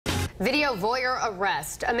Video voyeur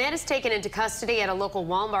arrest. A man is taken into custody at a local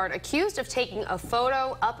Walmart accused of taking a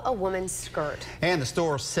photo up a woman's skirt. And the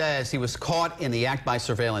store says he was caught in the act by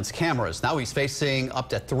surveillance cameras. Now he's facing up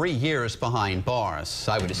to 3 years behind bars.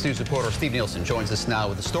 Eyewitness News reporter Steve Nielsen joins us now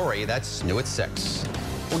with the story that's new at 6.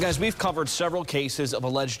 Well, guys, we've covered several cases of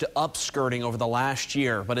alleged upskirting over the last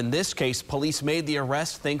year, but in this case, police made the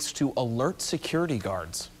arrest thanks to alert security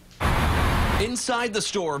guards. Inside the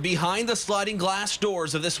store, behind the sliding glass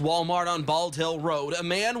doors of this Walmart on Bald Hill Road, a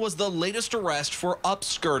man was the latest arrest for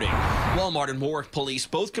upskirting. Walmart and Warwick police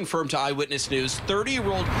both confirmed to Eyewitness News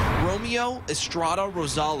 30-year-old Romeo Estrada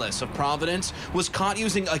Rosales of Providence was caught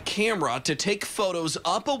using a camera to take photos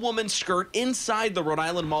up a woman's skirt inside the Rhode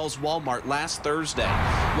Island Mall's Walmart last Thursday.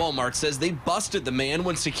 Walmart says they busted the man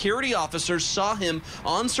when security officers saw him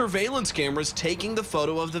on surveillance cameras taking the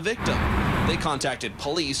photo of the victim. They contacted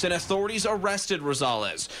police and authorities arrested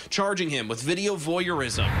Rosales, charging him with video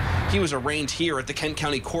voyeurism. He was arraigned here at the Kent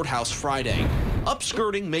County Courthouse Friday.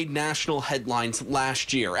 Upskirting made national headlines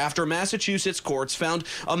last year after Massachusetts courts found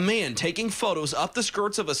a man taking photos up the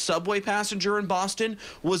skirts of a subway passenger in Boston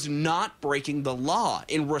was not breaking the law.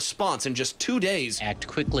 In response, in just 2 days, act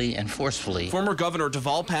quickly and forcefully. Former Governor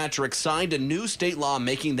Deval Patrick signed a new state law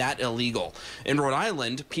making that illegal. In Rhode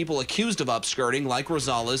Island, people accused of upskirting like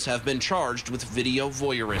Rosales have been charged with video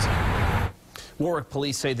voyeurism. Warwick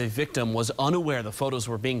police say the victim was unaware the photos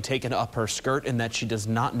were being taken up her skirt and that she does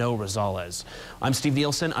not know Rosales. I'm Steve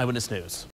Nielsen, Eyewitness News.